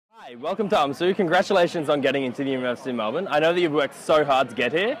Hey, welcome to UMSU. Congratulations on getting into the University of Melbourne. I know that you've worked so hard to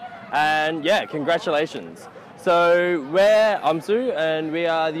get here, and yeah, congratulations. So we're UMSU, and we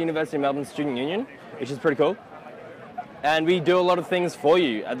are the University of Melbourne Student Union, which is pretty cool. And we do a lot of things for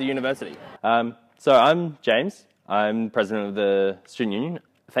you at the university. So I'm James. I'm president of the Student Union.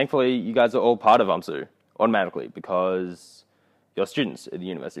 Thankfully, you guys are all part of UMSU automatically because you're students at the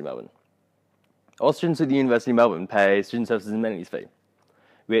University of Melbourne. All students at the University of Melbourne pay Student Services and Amenities fee,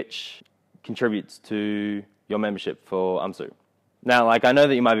 which contributes to your membership for UMSU. Now, I know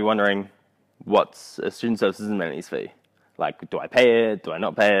that you might be wondering, what's a Student Services and Amenities fee? Do I pay it? Do I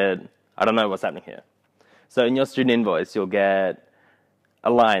not pay it? I don't know what's happening here. So in your student invoice, you'll get a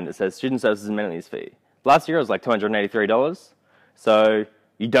line that says Student Services and Amenities fee. Last year it was like $283. So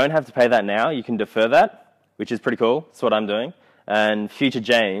you don't have to pay that now. You can defer that, which is pretty cool. That's what I'm doing. And future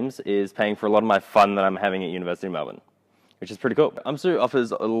James is paying for a lot of my fun that I'm having at University of Melbourne, which is pretty cool. UMSU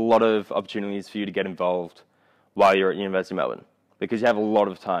offers a lot of opportunities for you to get involved while you're at University of Melbourne because you have a lot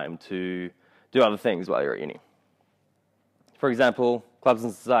of time to do other things while you're at uni. For example, clubs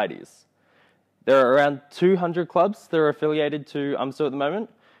and societies. There are around 200 clubs that are affiliated to UMSU at the moment,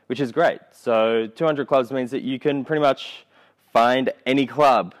 which is great. So 200 clubs means that you can pretty much find any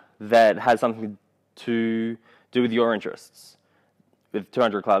club that has something to do with your interests. With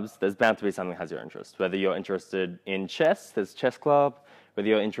 200 clubs, there's bound to be something that has your interest. Whether you're interested in chess, there's a chess club. Whether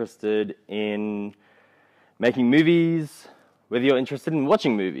you're interested in making movies, whether you're interested in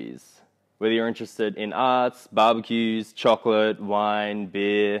watching movies, whether you're interested in arts, barbecues, chocolate, wine,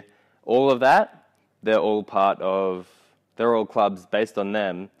 beer, all of that, they're all clubs based on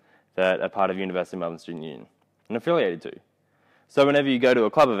them that are part of University of Melbourne Student Union and affiliated to. So whenever you go to a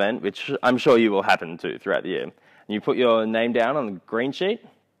club event, which I'm sure you will happen to throughout the year, and you put your name down on the green sheet,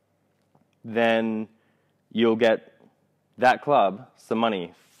 then you'll get that club some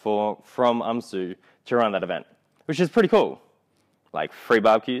money from UMSU to run that event, which is pretty cool. Free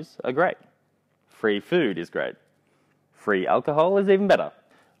barbecues are great. Free food is great. Free alcohol is even better.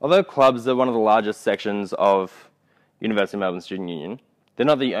 Although clubs are one of the largest sections of University of Melbourne Student Union, they're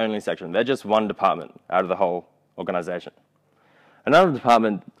not the only section. They're just one department out of the whole organisation. Another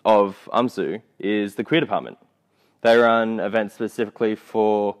department of UMSU is the queer department. They run events specifically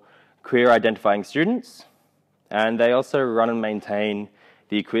for queer identifying students, and they also run and maintain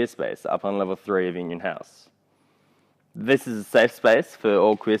the queer space up on level 3 of Union House. This is a safe space for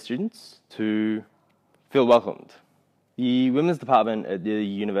all queer students to feel welcomed. The women's department at the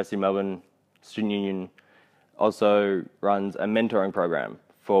University of Melbourne Student Union also runs a mentoring program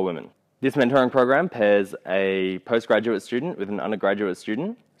for women. This mentoring program pairs a postgraduate student with an undergraduate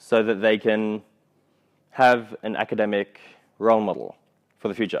student so that they can have an academic role model for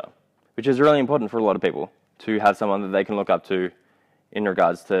the future, which is really important for a lot of people, to have someone that they can look up to in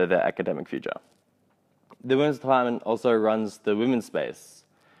regards to their academic future. The women's department also runs the women's space,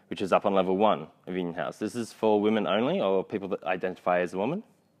 which is up on level 1 of Union House. This is for women only, or people that identify as a woman.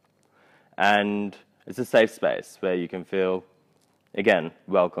 And it's a safe space where you can feel, again,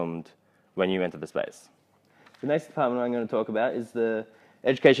 welcomed when you enter the space. The next department I'm going to talk about is the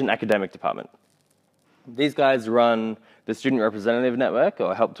Education Academic Department. These guys run the Student Representative Network,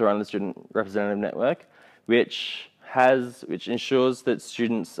 or help to run the Student Representative Network, which ensures that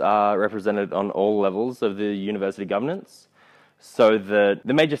students are represented on all levels of the university governance, so that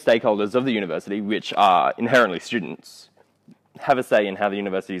the major stakeholders of the university, which are inherently students, have a say in how the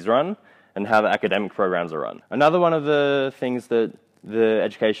university is run and how the academic programs are run. Another one of the things that the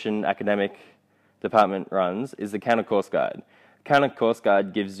Education Academic Department runs is the Counter Course Guide. Counter Course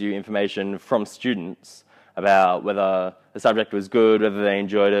Guide gives you information from students about whether the subject was good, whether they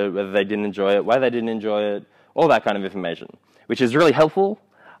enjoyed it, whether they didn't enjoy it, why they didn't enjoy it, all that kind of information, which is really helpful.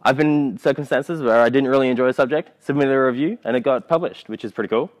 I've been in circumstances where I didn't really enjoy a subject, submitted a review, and it got published, which is pretty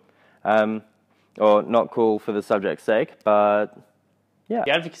cool. Or not cool for the subject's sake, but yeah.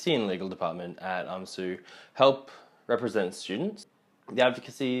 The Advocacy and Legal Department at UMSU help represent students. The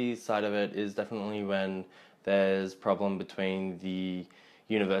advocacy side of it is definitely when there's a problem between the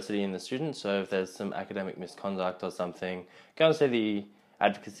university and the students. So if there's some academic misconduct or something, go and see the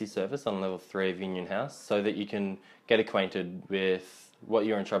advocacy service on level 3 of Union House so that you can get acquainted with what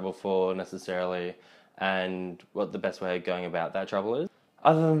you're in trouble for necessarily and what the best way of going about that trouble is.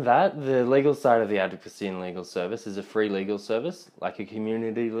 Other than that, the legal side of the advocacy and legal service is a free legal service, like a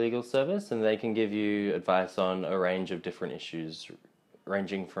community legal service, and they can give you advice on a range of different issues,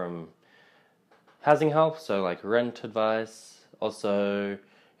 ranging from housing help, so rent advice. Also, if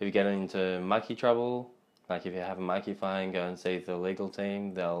you get into Mikey trouble, if you have a Mikey fine, go and see the legal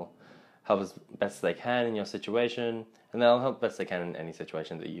team. They'll help as best they can in your situation, and they'll help best they can in any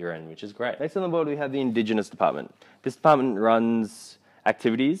situation that you're in, which is great. Next on the board, we have the Indigenous Department. This department runs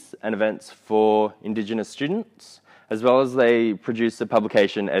activities and events for Indigenous students, as well as they produce a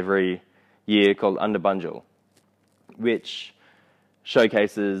publication every year called Under Bunjil, which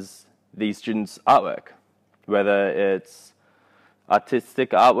showcases these students' artwork, whether it's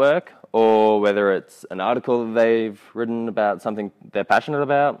artistic artwork or whether it's an article that they've written about something they're passionate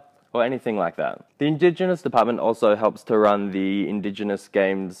about, or anything like that. The Indigenous Department also helps to run the Indigenous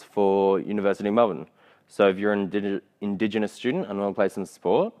Games for University of Melbourne. So if you're an Indigenous student and want to play some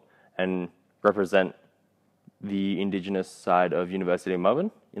sport and represent the Indigenous side of University of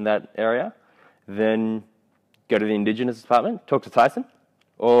Melbourne in that area, then go to the Indigenous Department, talk to Tyson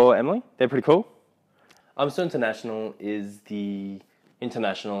or Emily. They're pretty cool. UMSU International is the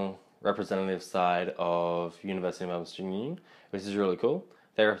international representative side of University of Melbourne Student Union, which is really cool.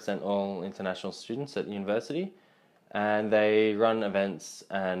 They represent all international students at the university, and they run events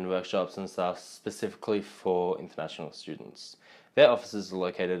and workshops and stuff specifically for international students. Their offices are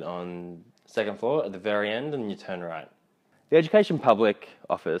located on the second floor at the very end, and you turn right. The Education Public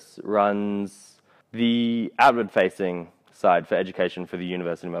Office runs the outward-facing side for education for the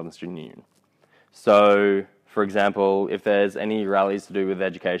University of Melbourne Student Union. So, for example, if there's any rallies to do with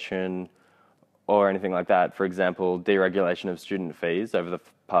education or anything like that, for example, deregulation of student fees over the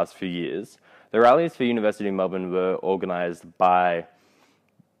past few years, the rallies for University of Melbourne were organised by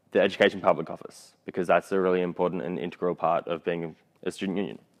the Education Public Office, because that's a really important and integral part of being a student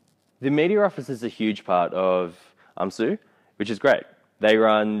union. The media office is a huge part of UMSU, which is great. They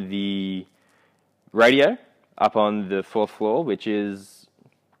run the radio up on the fourth floor, which is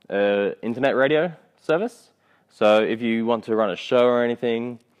an internet radio service. So if you want to run a show or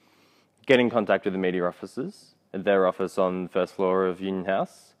anything, get in contact with the media officers at their office on the first floor of Union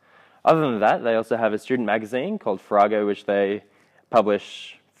House. Other than that, they also have a student magazine called Farrago, which they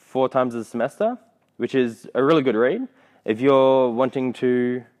publish 4 times a semester, which is a really good read. If you're wanting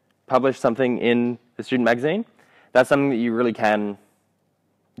to publish something in a student magazine, that's something that you really can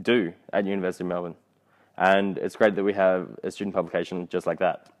do at University of Melbourne. And it's great that we have a student publication just like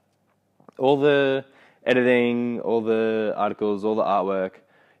that. All the editing, all the articles, all the artwork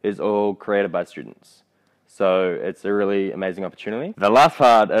is all created by students. So it's a really amazing opportunity. The last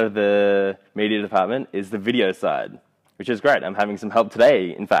part of the media department is the video side, which is great. I'm having some help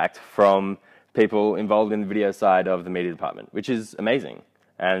today, in fact, from people involved in the video side of the media department, which is amazing.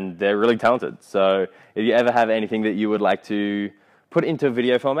 And they're really talented. So if you ever have anything that you would like to put into a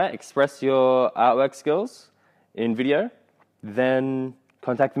video format, express your artwork skills in video, then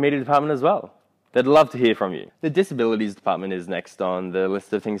contact the media department as well. They'd love to hear from you. The disabilities department is next on the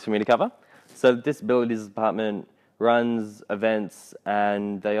list of things for me to cover. So the disabilities department runs events,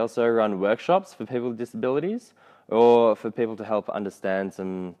 and they also run workshops for people with disabilities, or for people to help understand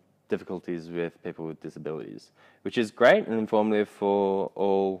some difficulties with people with disabilities, which is great and informative for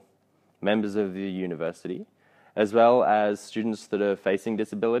all members of the university, as well as students that are facing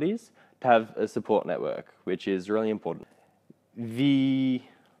disabilities, to have a support network, which is really important. The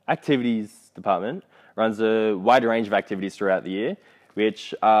activities department runs a wide range of activities throughout the year,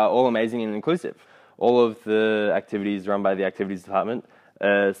 which are all amazing and inclusive. All of the activities run by the activities department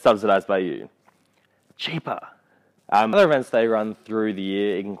are subsidised by you. Cheaper. Other events they run through the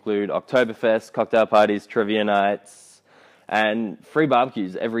year include Oktoberfest, cocktail parties, trivia nights, and free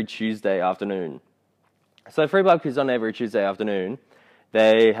barbecues every Tuesday afternoon. So free barbecues on every Tuesday afternoon.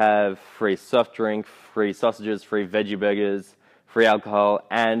 They have free soft drink, free sausages, free veggie burgers, free alcohol,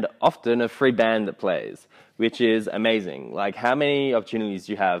 and often a free band that plays, which is amazing. Like, how many opportunities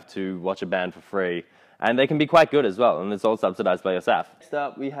do you have to watch a band for free? And they can be quite good as well, and it's all subsidised by your staff. Next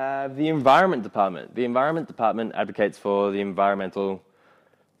up, we have the Environment Department. The Environment Department advocates for the environmental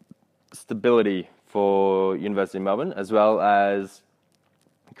stability for University of Melbourne, as well as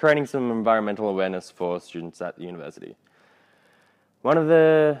creating some environmental awareness for students at the university. One of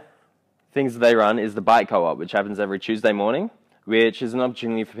the things that they run is the Bike Co-op, which happens every Tuesday morning, which is an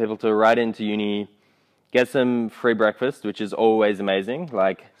opportunity for people to ride into uni, get some free breakfast, which is always amazing.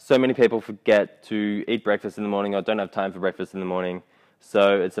 Like, so many people forget to eat breakfast in the morning or don't have time for breakfast in the morning.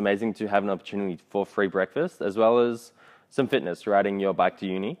 So it's amazing to have an opportunity for free breakfast, as well as some fitness, riding your bike to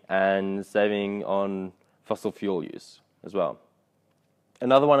uni and saving on fossil fuel use as well.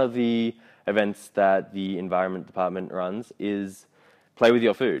 Another one of the events that the Environment Department runs is Play With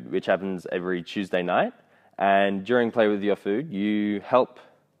Your Food, which happens every Tuesday night. And during Play With Your Food, you help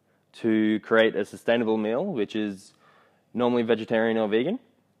to create a sustainable meal, which is normally vegetarian or vegan.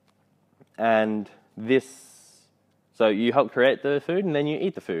 And So you help create the food and then you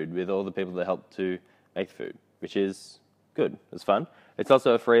eat the food with all the people that help to make the food, which is good. It's fun. It's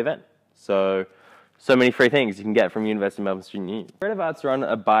also a free event. So many free things you can get from University of Melbourne Student Union. Creative Arts run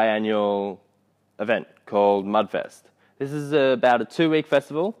a biannual event called Mudfest. This is about a 2-week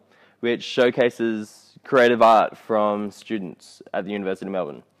festival which showcases creative art from students at the University of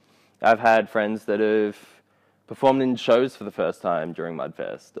Melbourne. I've had friends that have performed in shows for the first time during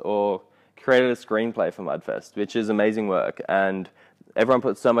Mudfest, or created a screenplay for Mudfest, which is amazing work, and everyone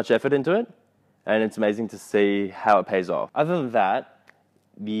puts so much effort into it, and it's amazing to see how it pays off. Other than that,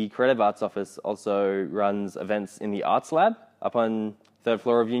 the Creative Arts Office also runs events in the Arts Lab up on the 3rd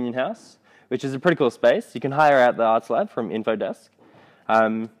floor of Union House, which is a pretty cool space. You can hire out the Arts Lab from Info Desk,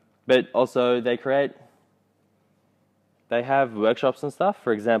 but also they have workshops and stuff.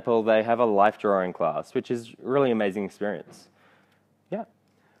 For example, they have a life drawing class, which is a really amazing experience. Yeah.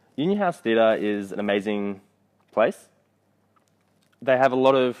 Union House Theatre is an amazing place. They have a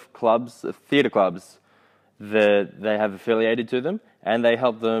lot of clubs, theatre clubs, that they have affiliated to them, and they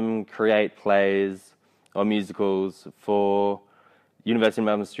help them create plays or musicals for University of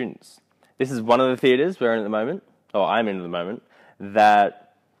Melbourne students. This is one of the theatres we're in at the moment, or I'm in at the moment,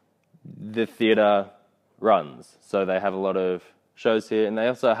 that the theatre runs. So they have a lot of shows here, and they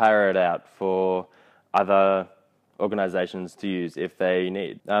also hire it out for other organisations to use if they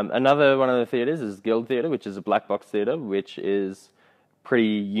need. Another one of the theatres is Guild Theatre, which is a black box theatre, which is pretty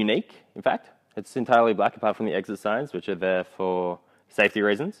unique, in fact. It's entirely black apart from the exit signs, which are there for safety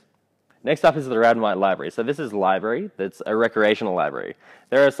reasons. Next up is the Red and White Library. So this is a library that's a recreational library.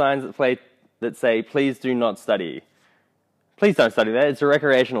 There are signs that say, please do not study. Please don't study there. It's a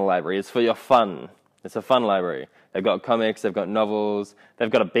recreational library. It's for your fun. It's a fun library. They've got comics, they've got novels,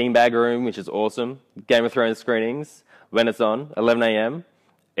 they've got a beanbag room, which is awesome. Game of Thrones screenings, when it's on, 11 a.m.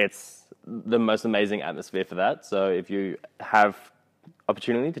 It's the most amazing atmosphere for that. So if you have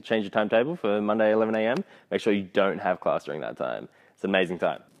opportunity to change your timetable for Monday 11 a.m, make sure you don't have class during that time. It's an amazing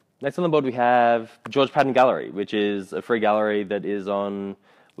time. Next on the board we have the George Patton Gallery, which is a free gallery that is on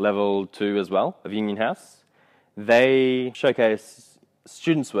level 2 as well of Union House. They showcase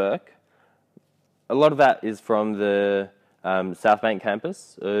students' work. A lot of that is from the South Bank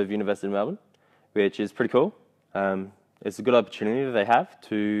campus of University of Melbourne, which is pretty cool. It's a good opportunity that they have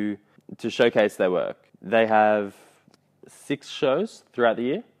to showcase their work. They have 6 shows throughout the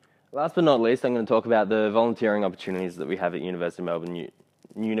year. Last but not least, I'm going to talk about the volunteering opportunities that we have at University of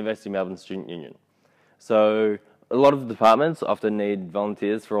Melbourne Student Union. So a lot of the departments often need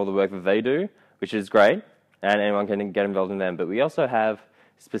volunteers for all the work that they do, which is great, and anyone can get involved in them. But we also have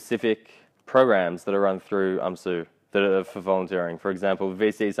specific programs that are run through UMSU that are for volunteering. For example,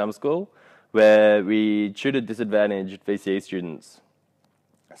 VCE Summer School, where we tutor disadvantaged VCE students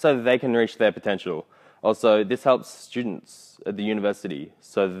so that they can reach their potential. Also, this helps students at the university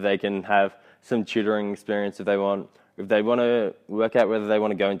so that they can have some tutoring experience if they want. If they want to work out whether they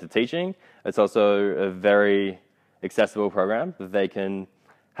want to go into teaching, it's also a very accessible program that they can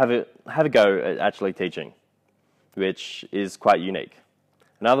have a go at actually teaching, which is quite unique.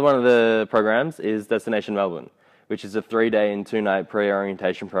 Another one of the programs is Destination Melbourne, which is a 3-day and 2-night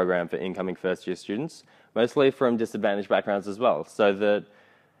pre-orientation program for incoming first-year students, mostly from disadvantaged backgrounds as well, so that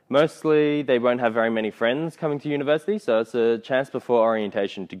mostly they won't have very many friends coming to university, so it's a chance before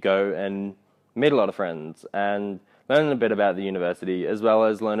orientation to go and meet a lot of friends and learn a bit about the university, as well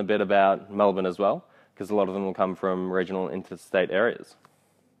as learn a bit about Melbourne as well, because a lot of them will come from regional interstate areas.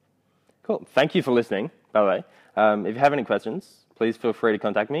 Cool. Thank you for listening, by the way. If you have any questions, please feel free to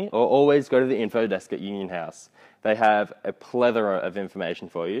contact me, or always go to the info desk at Union House. They have a plethora of information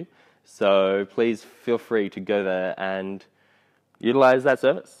for you, so please feel free to go there and utilize that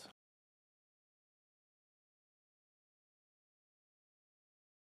service.